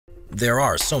There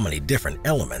are so many different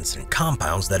elements and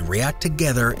compounds that react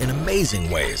together in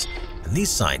amazing ways, and these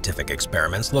scientific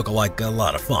experiments look like a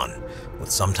lot of fun,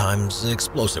 with sometimes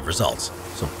explosive results.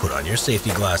 So put on your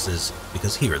safety glasses,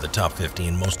 because here are the top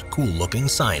 15 most cool-looking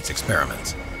science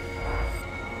experiments.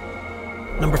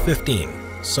 Number 15.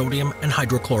 Sodium and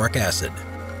hydrochloric acid.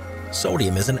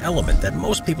 Sodium is an element that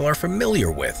most people are familiar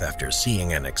with after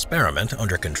seeing an experiment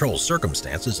under controlled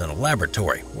circumstances in a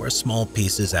laboratory where a small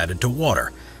piece is added to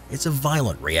water. It's a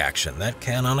violent reaction that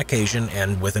can on occasion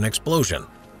end with an explosion,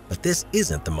 but this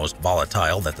isn't the most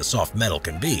volatile that the soft metal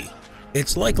can be.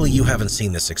 It's likely you haven't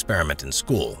seen this experiment in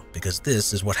school, because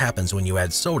this is what happens when you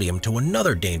add sodium to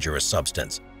another dangerous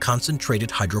substance, concentrated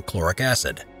hydrochloric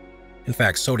acid. In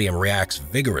fact, sodium reacts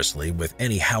vigorously with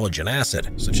any halogen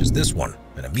acid, such as this one,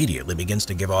 and immediately begins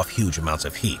to give off huge amounts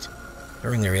of heat.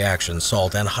 During the reaction,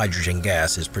 salt and hydrogen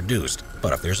gas is produced,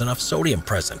 but if there's enough sodium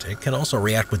present, it can also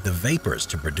react with the vapors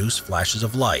to produce flashes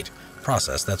of light, a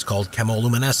process that's called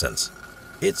chemoluminescence.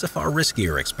 It's a far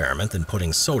riskier experiment than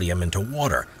putting sodium into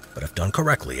water, but if done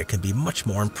correctly, it can be much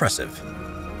more impressive.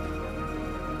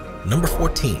 Number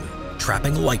 14.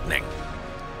 Trapping lightning.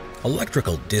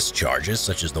 Electrical discharges,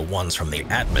 such as the ones from the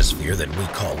atmosphere that we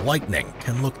call lightning,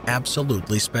 can look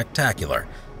absolutely spectacular,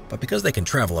 but because they can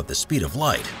travel at the speed of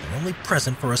light, they're only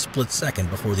present for a split second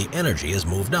before the energy is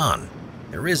moved on.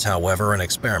 There is, however, an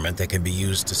experiment that can be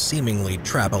used to seemingly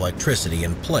trap electricity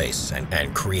in place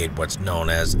and create what's known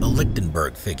as a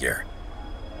Lichtenberg figure.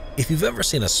 If you've ever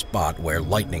seen a spot where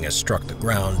lightning has struck the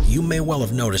ground, you may well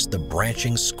have noticed the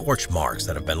branching scorch marks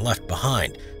that have been left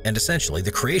behind, and essentially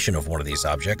the creation of one of these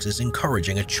objects is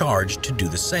encouraging a charge to do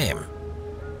the same.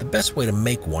 The best way to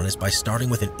make one is by starting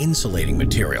with an insulating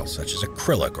material such as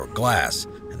acrylic or glass,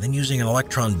 and then using an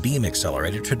electron beam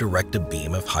accelerator to direct a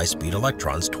beam of high-speed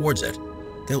electrons towards it.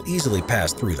 They'll easily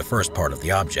pass through the first part of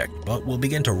the object, but will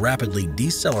begin to rapidly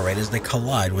decelerate as they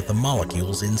collide with the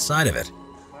molecules inside of it.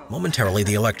 Momentarily,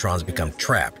 the electrons become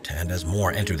trapped, and as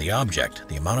more enter the object,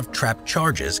 the amount of trapped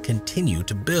charges continue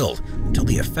to build until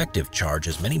the effective charge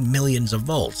is many millions of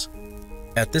volts.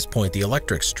 At this point, the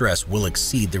electric stress will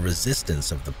exceed the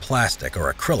resistance of the plastic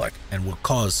or acrylic and will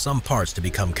cause some parts to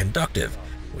become conductive,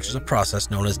 which is a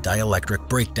process known as dielectric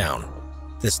breakdown.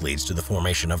 This leads to the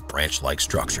formation of branch-like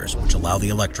structures, which allow the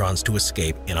electrons to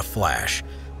escape in a flash,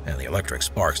 and the electric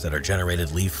sparks that are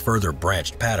generated leave further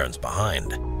branched patterns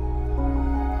behind.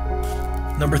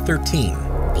 Number 13.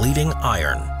 Bleeding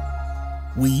iron.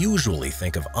 We usually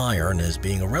think of iron as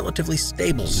being a relatively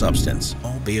stable substance,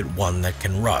 albeit one that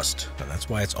can rust, and that's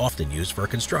why it's often used for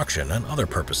construction and other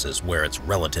purposes where its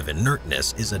relative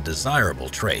inertness is a desirable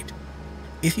trait.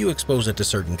 If you expose it to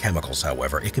certain chemicals,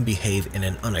 however, it can behave in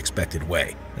an unexpected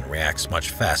way and reacts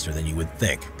much faster than you would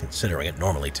think, considering it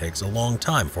normally takes a long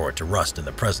time for it to rust in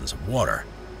the presence of water.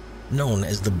 Known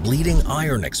as the bleeding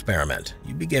iron experiment,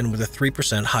 you begin with a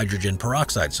 3% hydrogen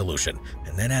peroxide solution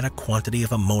and then add a quantity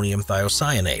of ammonium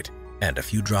thiocyanate and a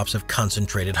few drops of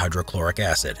concentrated hydrochloric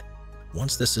acid.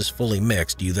 Once this is fully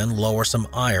mixed, you then lower some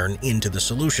iron into the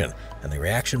solution, and the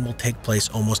reaction will take place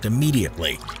almost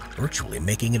immediately, virtually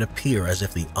making it appear as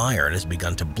if the iron has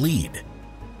begun to bleed.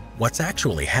 What's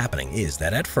actually happening is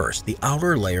that at first, the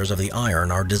outer layers of the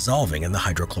iron are dissolving in the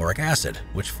hydrochloric acid,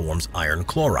 which forms iron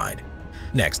chloride.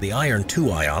 Next, the iron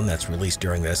 2 ion that's released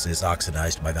during this is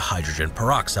oxidized by the hydrogen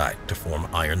peroxide to form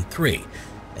iron 3,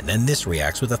 and then this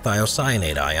reacts with the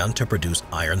thiocyanate ion to produce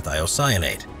iron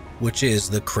thiocyanate, which is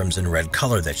the crimson red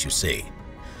color that you see.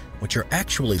 What you're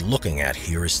actually looking at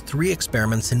here is 3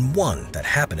 experiments in one that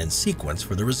happen in sequence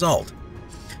for the result.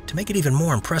 To make it even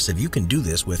more impressive, you can do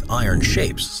this with iron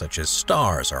shapes such as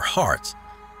stars or hearts.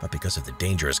 But because of the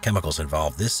dangerous chemicals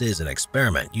involved, this is an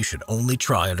experiment you should only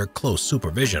try under close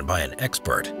supervision by an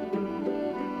expert.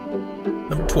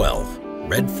 Number 12.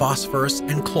 Red phosphorus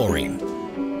and chlorine.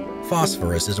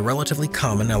 Phosphorus is a relatively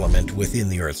common element within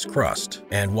the Earth's crust,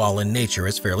 and while in nature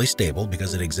it's fairly stable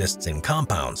because it exists in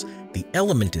compounds, the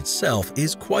element itself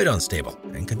is quite unstable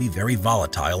and can be very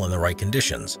volatile in the right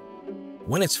conditions.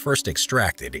 When it's first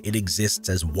extracted, it exists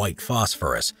as white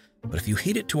phosphorus, but if you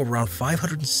heat it to around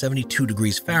 572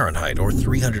 degrees Fahrenheit or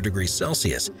 300 degrees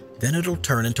Celsius, then it'll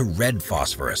turn into red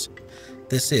phosphorus.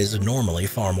 This is normally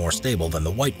far more stable than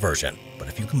the white version, but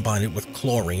if you combine it with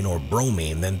chlorine or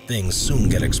bromine, then things soon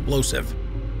get explosive.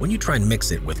 When you try and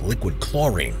mix it with liquid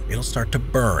chlorine, it'll start to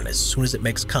burn as soon as it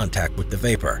makes contact with the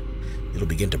vapor. It'll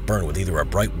begin to burn with either a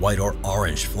bright white or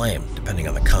orange flame, depending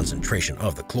on the concentration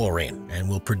of the chlorine, and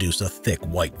will produce a thick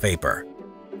white vapor.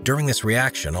 During this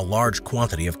reaction, a large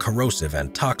quantity of corrosive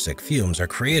and toxic fumes are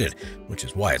created, which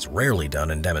is why it's rarely done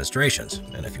in demonstrations,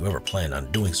 and if you ever plan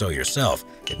on doing so yourself,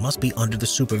 it must be under the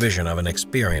supervision of an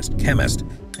experienced chemist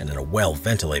and in a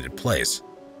well-ventilated place.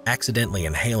 Accidentally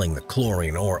inhaling the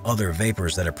chlorine or other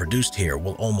vapors that are produced here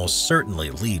will almost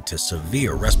certainly lead to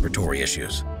severe respiratory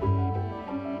issues.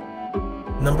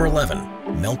 Number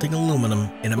 11. Melting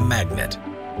aluminum in a magnet.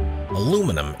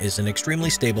 Aluminum is an extremely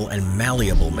stable and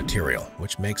malleable material,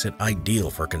 which makes it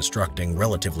ideal for constructing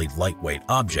relatively lightweight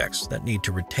objects that need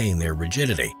to retain their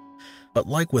rigidity. But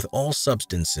like with all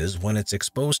substances, when it's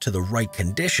exposed to the right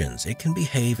conditions, it can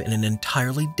behave in an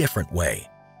entirely different way.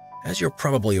 As you're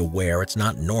probably aware, it's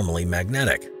not normally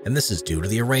magnetic, and this is due to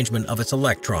the arrangement of its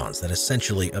electrons that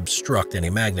essentially obstruct any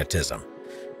magnetism.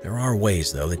 There are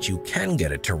ways, though, that you can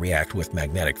get it to react with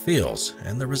magnetic fields,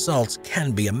 and the results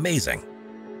can be amazing.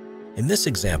 In this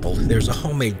example, there's a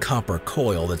homemade copper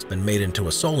coil that's been made into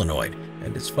a solenoid,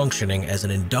 and it's functioning as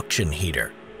an induction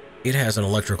heater. It has an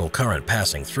electrical current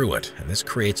passing through it, and this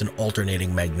creates an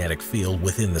alternating magnetic field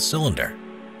within the cylinder.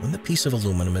 When the piece of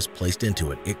aluminum is placed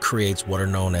into it, it creates what are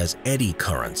known as eddy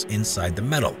currents inside the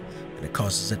metal, and it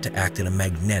causes it to act in a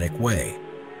magnetic way.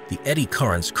 The eddy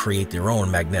currents create their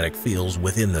own magnetic fields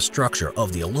within the structure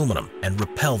of the aluminum and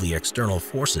repel the external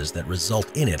forces that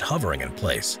result in it hovering in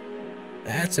place.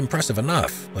 That's impressive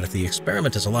enough, but if the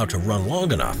experiment is allowed to run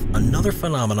long enough, another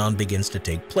phenomenon begins to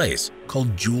take place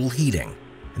called Joule heating,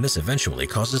 and this eventually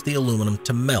causes the aluminum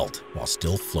to melt while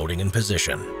still floating in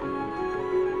position.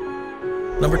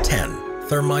 Number 10.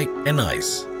 Thermite and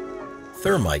Ice.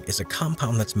 Thermite is a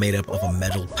compound that's made up of a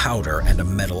metal powder and a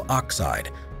metal oxide,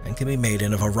 and can be made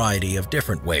in a variety of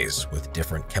different ways with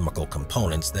different chemical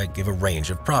components that give a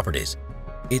range of properties.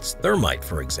 It's thermite,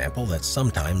 for example, that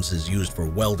sometimes is used for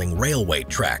welding railway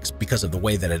tracks because of the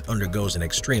way that it undergoes an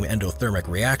extreme endothermic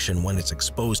reaction when it's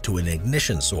exposed to an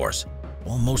ignition source.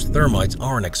 While most thermites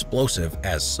aren't explosive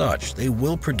as such, they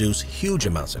will produce huge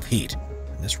amounts of heat.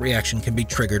 This reaction can be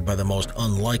triggered by the most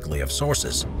unlikely of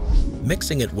sources.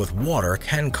 Mixing it with water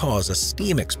can cause a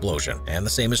steam explosion, and the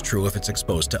same is true if it's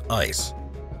exposed to ice.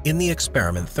 In the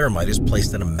experiment, thermite is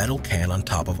placed in a metal can on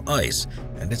top of ice,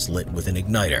 and it's lit with an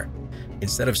igniter.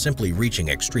 Instead of simply reaching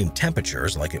extreme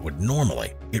temperatures like it would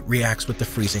normally, it reacts with the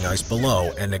freezing ice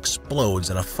below and explodes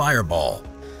in a fireball.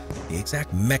 The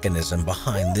exact mechanism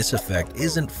behind this effect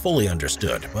isn't fully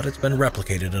understood, but it's been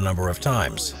replicated a number of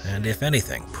times, and if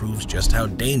anything, proves just how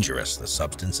dangerous the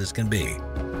substances can be.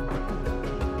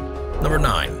 Number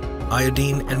 9.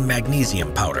 Iodine and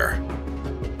Magnesium Powder.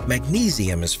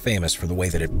 Magnesium is famous for the way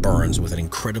that it burns with an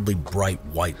incredibly bright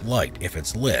white light if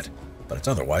it's lit, but it's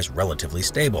otherwise relatively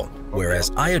stable,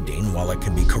 whereas iodine, while it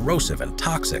can be corrosive and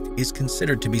toxic, is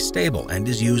considered to be stable and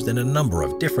is used in a number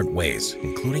of different ways,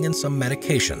 including in some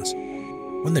medications.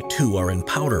 When the two are in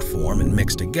powder form and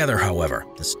mixed together, however,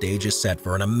 the stage is set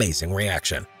for an amazing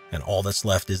reaction, and all that's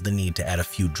left is the need to add a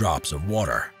few drops of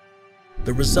water.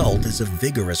 The result is a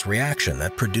vigorous reaction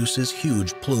that produces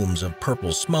huge plumes of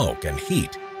purple smoke and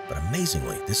heat, but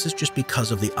amazingly, this is just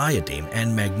because of the iodine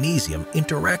and magnesium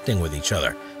interacting with each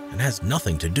other, and has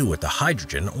nothing to do with the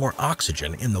hydrogen or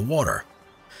oxygen in the water.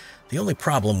 The only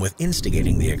problem with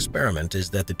instigating the experiment is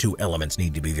that the two elements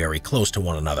need to be very close to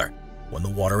one another. When the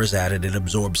water is added, it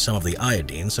absorbs some of the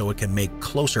iodine so it can make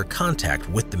closer contact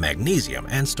with the magnesium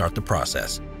and start the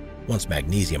process. Once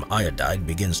magnesium iodide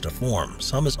begins to form,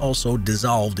 some is also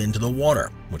dissolved into the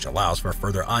water, which allows for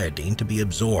further iodine to be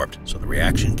absorbed, so the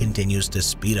reaction continues to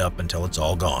speed up until it's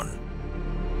all gone.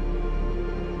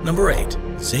 Number 8.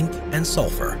 Zinc and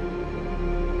Sulfur.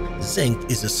 Zinc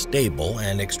is a stable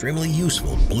and extremely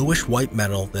useful bluish-white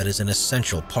metal that is an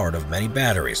essential part of many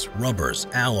batteries, rubbers,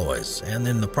 alloys, and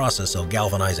in the process of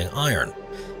galvanizing iron.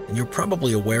 And you're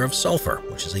probably aware of sulfur,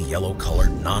 which is a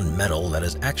yellow-colored non-metal that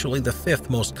is actually the 5th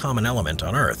most common element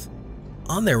on Earth.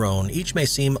 On their own, each may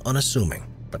seem unassuming,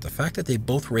 but the fact that they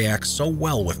both react so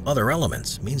well with other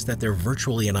elements means that they're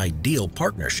virtually an ideal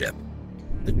partnership.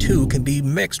 The two can be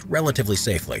mixed relatively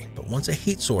safely, but once a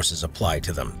heat source is applied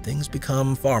to them, things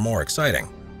become far more exciting.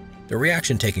 The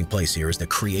reaction taking place here is the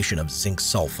creation of zinc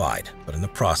sulfide, but in the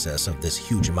process of this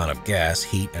huge amount of gas,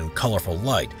 heat, and colorful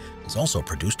light is also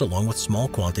produced along with small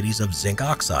quantities of zinc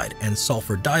oxide and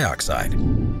sulfur dioxide.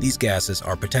 These gases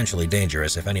are potentially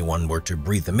dangerous if anyone were to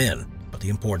breathe them in, but the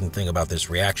important thing about this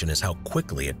reaction is how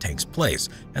quickly it takes place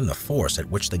and the force at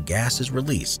which the gas is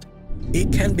released.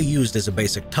 It can be used as a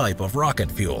basic type of rocket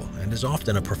fuel and is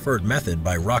often a preferred method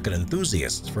by rocket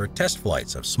enthusiasts for test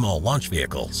flights of small launch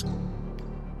vehicles.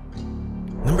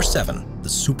 Number 7. The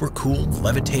Supercooled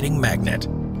Levitating Magnet.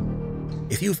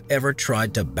 If you've ever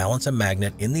tried to balance a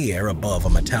magnet in the air above a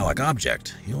metallic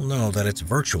object, you'll know that it's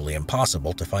virtually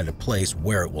impossible to find a place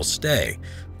where it will stay,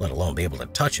 let alone be able to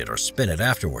touch it or spin it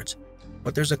afterwards.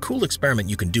 But there's a cool experiment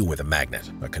you can do with a magnet,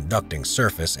 a conducting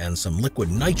surface, and some liquid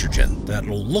nitrogen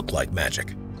that'll look like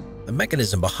magic. The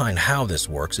mechanism behind how this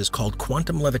works is called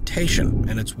quantum levitation,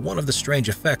 and it's one of the strange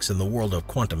effects in the world of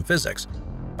quantum physics.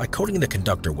 By coating the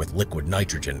conductor with liquid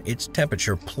nitrogen, its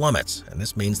temperature plummets, and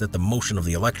this means that the motion of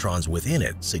the electrons within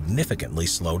it significantly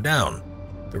slow down.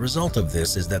 The result of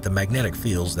this is that the magnetic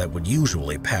fields that would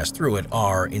usually pass through it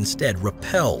are instead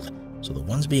repelled, so the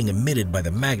ones being emitted by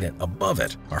the magnet above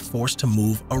it are forced to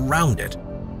move around it.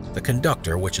 The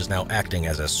conductor, which is now acting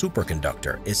as a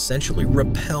superconductor, essentially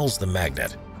repels the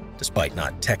magnet. Despite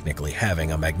not technically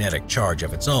having a magnetic charge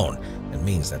of its own, it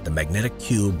means that the magnetic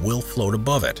cube will float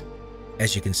above it.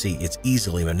 As you can see, it's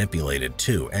easily manipulated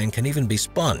too, and can even be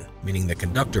spun, meaning the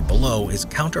conductor below is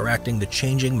counteracting the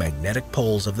changing magnetic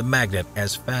poles of the magnet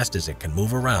as fast as it can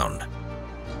move around.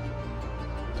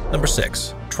 Number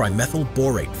 6. Trimethyl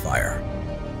borate fire.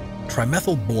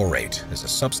 Trimethyl borate is a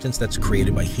substance that's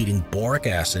created by heating boric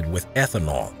acid with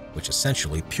ethanol, which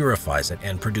essentially purifies it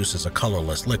and produces a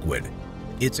colorless liquid.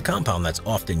 It's a compound that's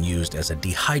often used as a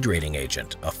dehydrating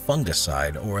agent, a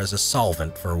fungicide, or as a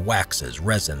solvent for waxes,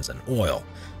 resins, and oil.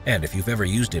 And if you've ever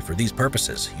used it for these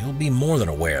purposes, you'll be more than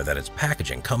aware that its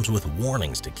packaging comes with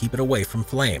warnings to keep it away from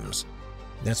flames.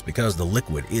 That's because the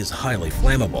liquid is highly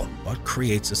flammable, but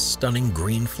creates a stunning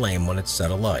green flame when it's set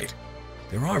alight.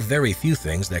 There are very few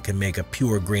things that can make a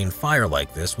pure green fire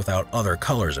like this without other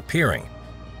colors appearing.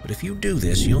 But if you do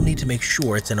this, you'll need to make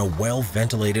sure it's in a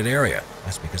well-ventilated area.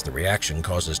 That's because the reaction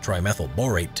causes trimethyl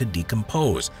borate to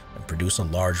decompose and produce a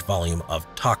large volume of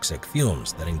toxic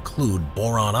fumes that include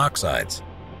boron oxides.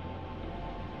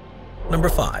 Number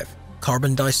 5.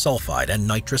 Carbon disulfide and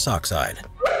nitrous oxide.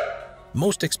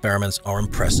 Most experiments are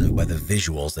impressive by the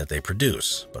visuals that they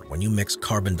produce, but when you mix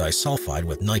carbon disulfide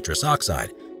with nitrous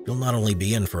oxide, you'll not only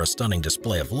be in for a stunning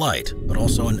display of light, but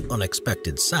also an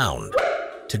unexpected sound.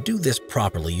 To do this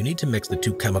properly, you need to mix the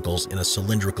two chemicals in a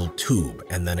cylindrical tube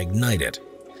and then ignite it.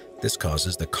 This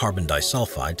causes the carbon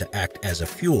disulfide to act as a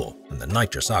fuel and the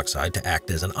nitrous oxide to act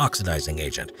as an oxidizing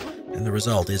agent, and the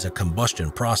result is a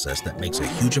combustion process that makes a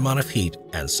huge amount of heat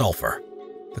and sulfur.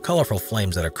 The colorful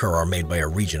flames that occur are made by a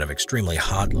region of extremely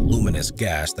hot, luminous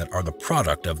gas that are the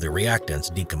product of the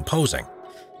reactants decomposing.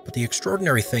 But the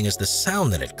extraordinary thing is the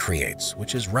sound that it creates,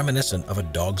 which is reminiscent of a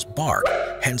dog's bark,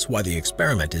 hence why the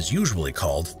experiment is usually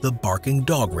called the barking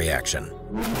dog reaction.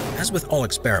 As with all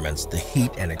experiments, the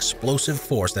heat and explosive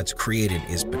force that's created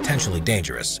is potentially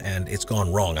dangerous, and it's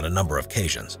gone wrong on a number of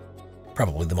occasions.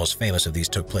 Probably the most famous of these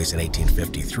took place in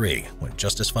 1853, when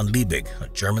Justus von Liebig, a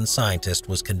German scientist,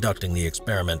 was conducting the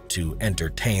experiment to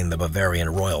entertain the Bavarian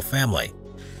royal family.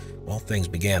 While things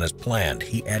began as planned,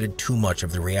 he added too much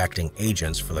of the reacting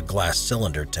agents for the glass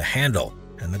cylinder to handle,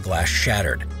 and the glass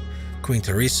shattered. Queen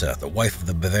Theresa, the wife of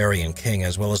the Bavarian king,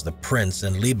 as well as the prince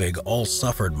and Liebig all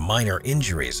suffered minor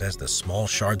injuries as the small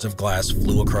shards of glass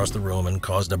flew across the room and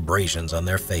caused abrasions on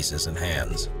their faces and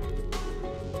hands.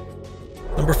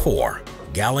 Number 4.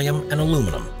 Gallium and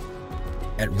Aluminum.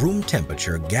 At room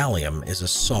temperature, gallium is a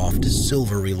soft,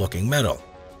 silvery-looking metal.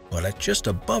 But at just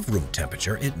above room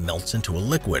temperature, it melts into a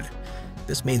liquid.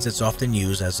 This means it's often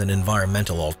used as an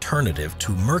environmental alternative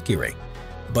to mercury.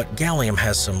 But gallium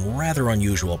has some rather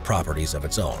unusual properties of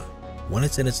its own. When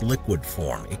it's in its liquid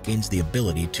form, it gains the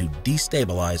ability to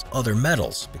destabilize other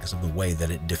metals because of the way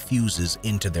that it diffuses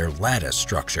into their lattice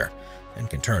structure, and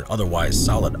can turn otherwise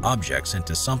solid objects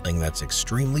into something that's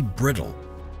extremely brittle.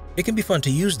 It can be fun to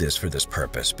use this for this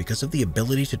purpose because of the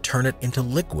ability to turn it into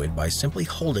liquid by simply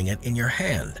holding it in your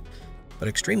hand. But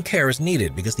extreme care is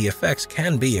needed because the effects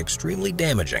can be extremely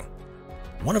damaging.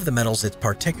 One of the metals it's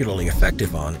particularly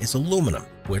effective on is aluminum,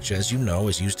 which, as you know,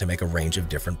 is used to make a range of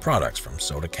different products, from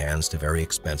soda cans to very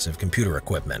expensive computer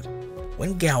equipment.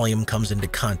 When gallium comes into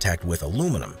contact with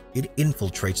aluminum, it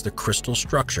infiltrates the crystal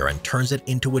structure and turns it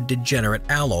into a degenerate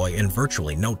alloy in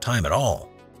virtually no time at all.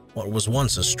 What was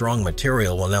once a strong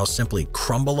material will now simply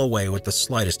crumble away with the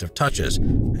slightest of touches,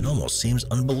 and almost seems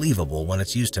unbelievable when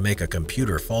it's used to make a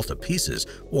computer fall to pieces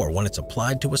or when it's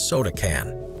applied to a soda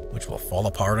can, which will fall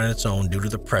apart on its own due to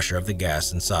the pressure of the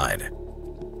gas inside.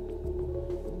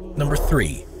 Number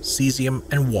 3. Cesium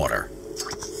and Water.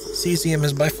 Cesium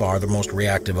is by far the most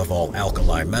reactive of all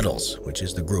alkali metals, which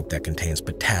is the group that contains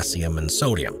potassium and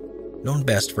sodium. Known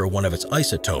best for one of its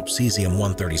isotopes,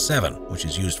 Cesium-137, which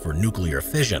is used for nuclear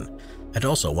fission, and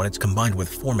also when it's combined with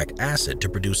formic acid to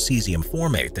produce cesium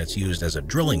formate that's used as a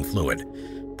drilling fluid.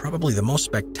 probably the most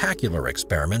spectacular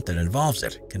experiment that involves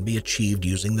it can be achieved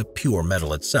using the pure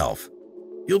metal itself.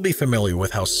 You'll be familiar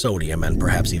with how sodium and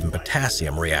perhaps even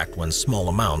potassium react when small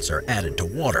amounts are added to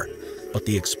water, but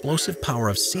the explosive power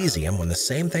of cesium when the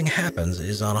same thing happens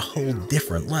is on a whole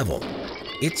different level.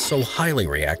 It's so highly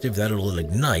reactive that it'll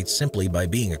ignite simply by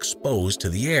being exposed to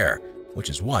the air, which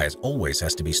is why it always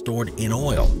has to be stored in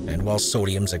oil. And while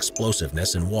sodium's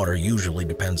explosiveness in water usually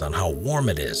depends on how warm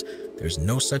it is, there's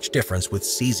no such difference with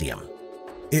cesium.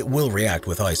 It will react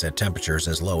with ice at temperatures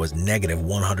as low as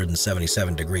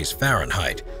 -177 degrees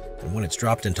Fahrenheit, and when it's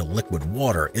dropped into liquid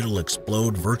water, it'll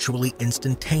explode virtually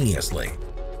instantaneously.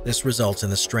 This results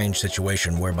in a strange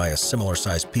situation whereby a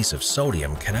similar-sized piece of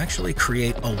sodium can actually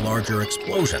create a larger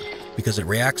explosion because it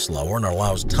reacts slower and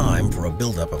allows time for a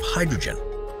buildup of hydrogen.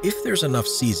 If there's enough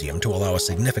cesium to allow a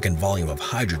significant volume of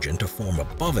hydrogen to form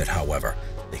above it, however,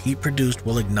 the heat produced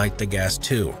will ignite the gas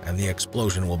too, and the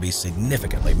explosion will be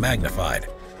significantly magnified.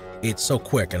 It's so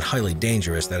quick and highly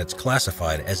dangerous that it's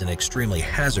classified as an extremely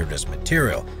hazardous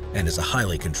material and is a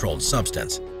highly controlled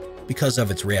substance. Because of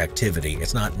its reactivity,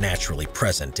 it's not naturally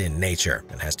present in nature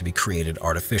and has to be created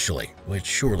artificially, which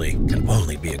surely can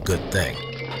only be a good thing.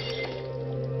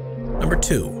 Number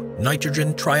 2.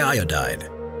 Nitrogen triiodide.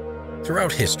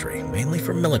 Throughout history, mainly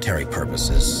for military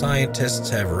purposes, scientists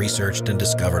have researched and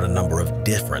discovered a number of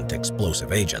different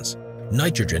explosive agents.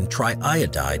 Nitrogen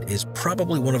triiodide is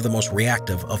probably one of the most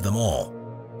reactive of them all.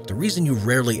 The reason you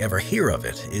rarely ever hear of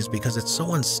it is because it's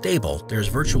so unstable, there's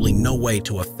virtually no way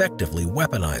to effectively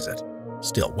weaponize it.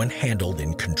 Still, when handled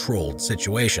in controlled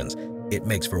situations, it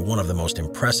makes for one of the most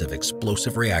impressive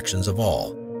explosive reactions of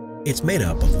all. It's made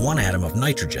up of 1 atom of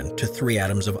nitrogen to 3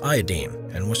 atoms of iodine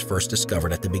and was first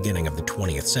discovered at the beginning of the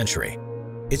 20th century.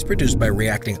 It's produced by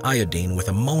reacting iodine with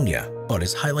ammonia, but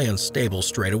is highly unstable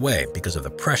straight away because of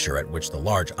the pressure at which the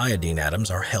large iodine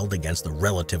atoms are held against the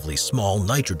relatively small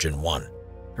nitrogen one.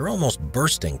 They're almost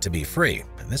bursting to be free,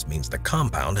 and this means the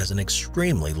compound has an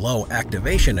extremely low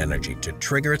activation energy to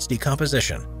trigger its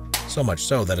decomposition, so much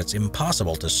so that it's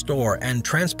impossible to store and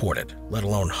transport it, let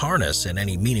alone harness in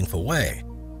any meaningful way.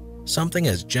 Something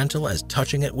as gentle as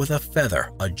touching it with a feather,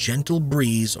 a gentle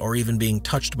breeze, or even being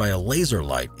touched by a laser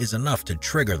light is enough to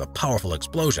trigger the powerful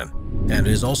explosion, and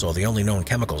it is also the only known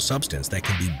chemical substance that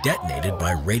can be detonated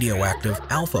by radioactive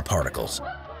alpha particles.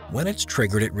 When it's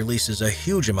triggered, it releases a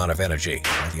huge amount of energy,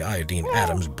 with the iodine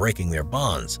atoms breaking their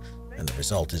bonds, and the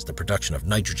result is the production of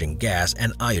nitrogen gas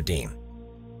and iodine.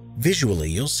 Visually,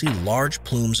 you'll see large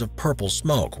plumes of purple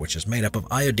smoke, which is made up of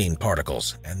iodine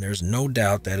particles, and there's no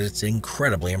doubt that it's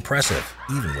incredibly impressive,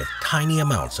 even with tiny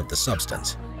amounts of the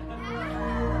substance.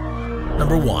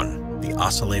 Number 1. The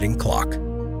oscillating clock.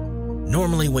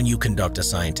 Normally, when you conduct a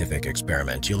scientific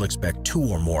experiment, you'll expect 2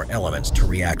 or more elements to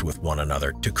react with one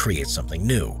another to create something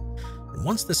new. And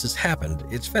once this has happened,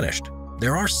 it's finished.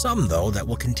 There are some, though, that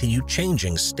will continue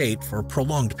changing state for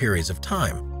prolonged periods of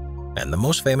time. And the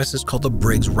most famous is called the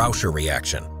Briggs-Rauscher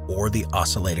reaction, or the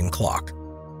oscillating clock.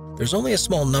 There's only a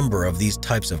small number of these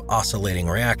types of oscillating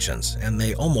reactions, and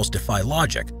they almost defy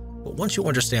logic, but once you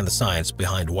understand the science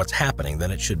behind what's happening,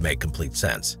 then it should make complete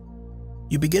sense.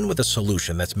 You begin with a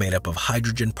solution that's made up of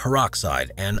hydrogen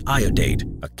peroxide and iodate,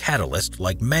 a catalyst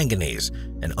like manganese,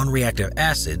 an unreactive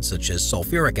acid such as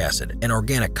sulfuric acid, an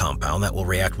organic compound that will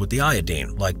react with the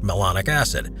iodine like malonic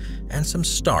acid, and some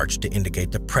starch to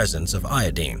indicate the presence of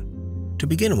iodine. To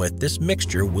begin with, this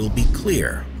mixture will be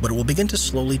clear, but it will begin to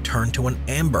slowly turn to an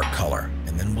amber color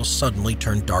and then will suddenly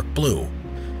turn dark blue.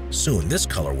 Soon this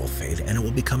color will fade and it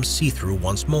will become see-through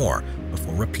once more,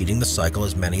 before repeating the cycle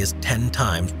as many as 10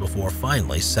 times before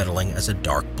finally settling as a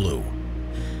dark blue.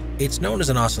 It's known as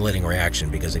an oscillating reaction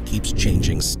because it keeps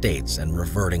changing states and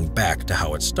reverting back to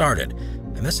how it started,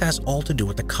 and this has all to do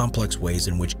with the complex ways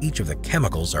in which each of the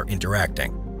chemicals are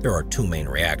interacting. There are 2 main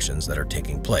reactions that are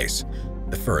taking place.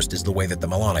 The first is the way that the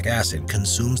malonic acid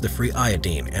consumes the free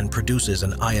iodine and produces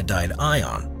an iodide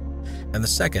ion. And the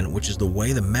second, which is the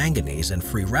way the manganese and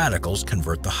free radicals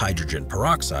convert the hydrogen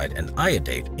peroxide and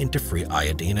iodate into free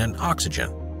iodine and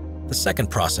oxygen. The second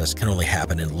process can only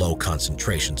happen in low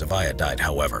concentrations of iodide,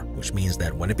 however, which means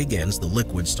that when it begins, the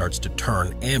liquid starts to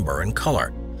turn amber in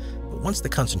color. But once the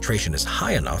concentration is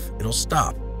high enough, it'll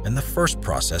stop, and the first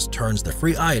process turns the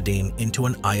free iodine into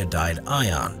an iodide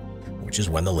ion, which is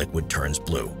when the liquid turns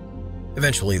blue.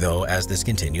 Eventually, though, as this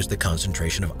continues, the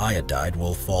concentration of iodide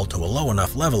will fall to a low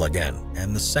enough level again,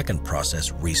 and the second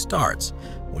process restarts,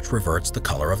 which reverts the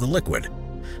color of the liquid.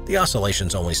 The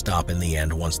oscillations only stop in the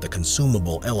end once the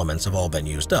consumable elements have all been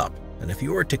used up, and if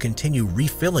you were to continue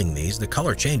refilling these, the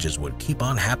color changes would keep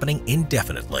on happening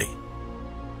indefinitely.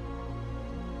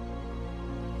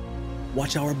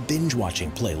 Watch our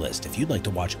binge-watching playlist if you'd like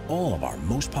to watch all of our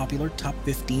most popular top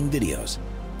 15 videos.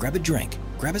 Grab a drink,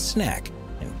 grab a snack,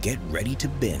 and get ready to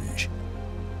binge.